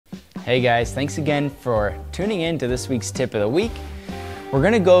Hey guys, thanks again for tuning in to this week's tip of the week. We're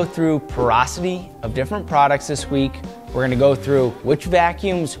gonna go through porosity of different products this week. We're gonna go through which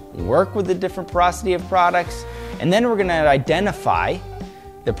vacuums work with the different porosity of products, and then we're gonna identify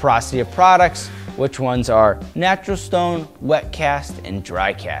the porosity of products, which ones are natural stone, wet cast, and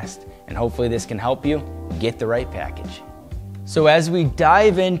dry cast. And hopefully this can help you get the right package. So as we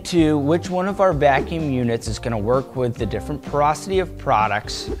dive into which one of our vacuum units is gonna work with the different porosity of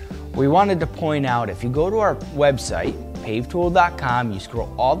products, we wanted to point out, if you go to our website, pavetool.com, you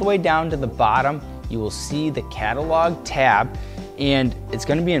scroll all the way down to the bottom, you will see the catalog tab, and it's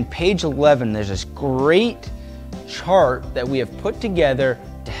gonna be on page 11. There's this great chart that we have put together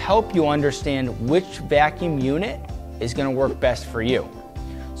to help you understand which vacuum unit is gonna work best for you.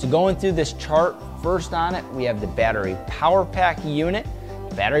 So going through this chart, first on it, we have the battery power pack unit.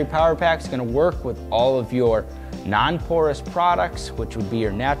 The battery power pack is gonna work with all of your non-porous products, which would be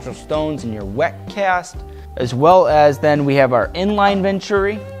your natural stones and your wet cast, as well as then we have our inline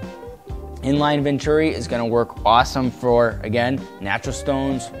venturi. Inline venturi is gonna work awesome for, again, natural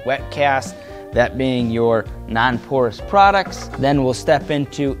stones, wet cast, that being your non-porous products. Then we'll step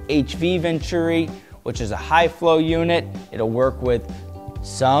into HV venturi, which is a high flow unit. It'll work with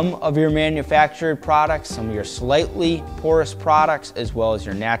some of your manufactured products, some of your slightly porous products, as well as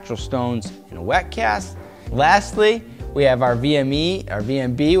your natural stones and wet cast. Lastly, we have our VME, our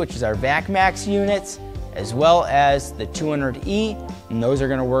VMB, which is our VacMax units, as well as the 200E, and those are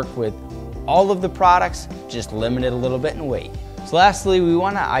gonna work with all of the products, just limited a little bit in weight. So lastly, we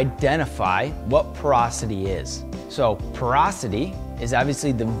wanna identify what porosity is. So porosity is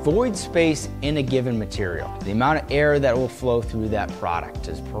obviously the void space in a given material. The amount of air that will flow through that product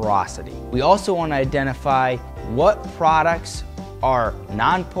is porosity. We also wanna identify what products are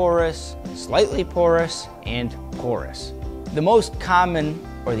non-porous, slightly porous, and porous. The most common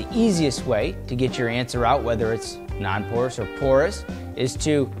or the easiest way to get your answer out, whether it's non-porous or porous, is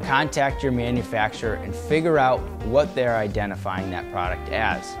to contact your manufacturer and figure out what they're identifying that product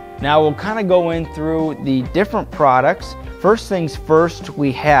as. Now we'll kind of go in through the different products. First things first,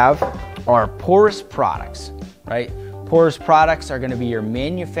 we have our porous products, right? Porous products are going to be your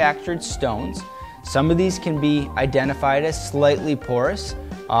manufactured stones. Some of these can be identified as slightly porous,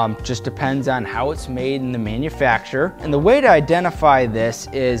 just depends on how it's made in the manufacturer. And the way to identify this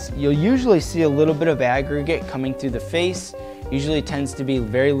is you'll usually see a little bit of aggregate coming through the face. Usually tends to be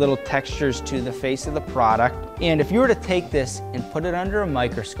very little textures to the face of the product. And if you were to take this and put it under a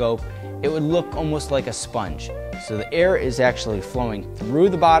microscope, it would look almost like a sponge. So the air is actually flowing through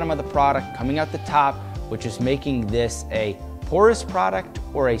the bottom of the product, coming out the top, which is making this a porous product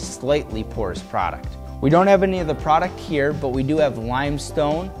or a slightly porous product. We don't have any of the product here, but we do have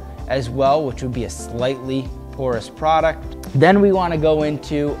limestone as well, which would be a slightly porous product. Then we want to go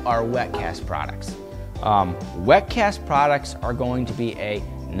into our wet cast products. Wet cast products are going to be a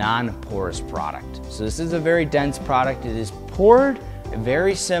non-porous product. So this is a very dense product. It is poured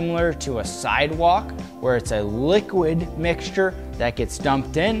very similar to a sidewalk, where it's a liquid mixture that gets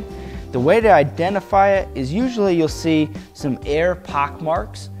dumped in. The way to identify it is usually you'll see some air pock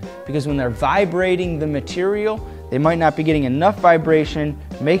marks, because when they're vibrating the material, they might not be getting enough vibration,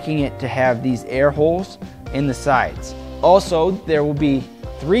 making it to have these air holes in the sides. Also, there will be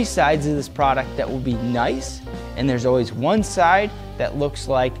 3 sides of this product that will be nice, and there's always one side that looks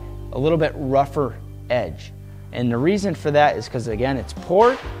like a little bit rougher edge. And the reason for that is because, again, it's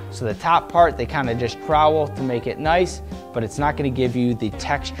poured, so the top part they kind of just trowel to make it nice, but it's not going to give you the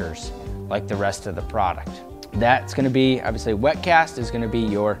textures like the rest of the product. That's going to be, obviously, wet cast is going to be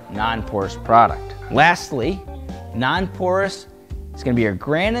your non-porous product. Lastly, non-porous is going to be your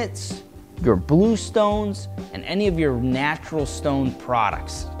granites, your blue stones, and any of your natural stone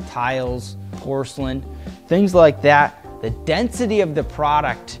products, tiles, porcelain, things like that. The density of the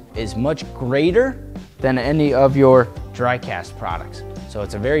product is much greater than any of your dry cast products. So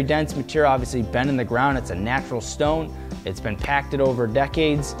it's a very dense material, obviously been in the ground, it's a natural stone, it's been packed over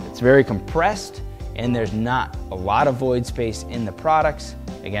decades, it's very compressed, and there's not a lot of void space in the products,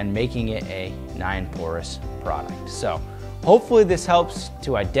 again, making it a non-porous product. So hopefully this helps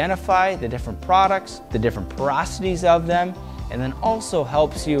to identify the different products, the different porosities of them, and then also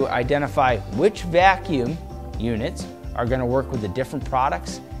helps you identify which vacuum units are gonna work with the different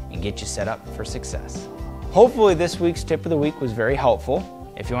products and get you set up for success. Hopefully this week's tip of the week was very helpful.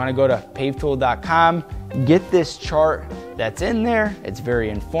 If you want to go to pavetool.com, get this chart that's in there. It's very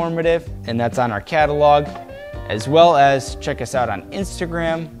informative, and that's on our catalog, as well as check us out on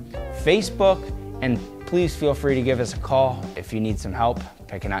Instagram, Facebook, and please feel free to give us a call if you need some help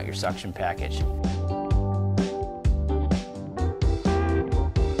picking out your suction package.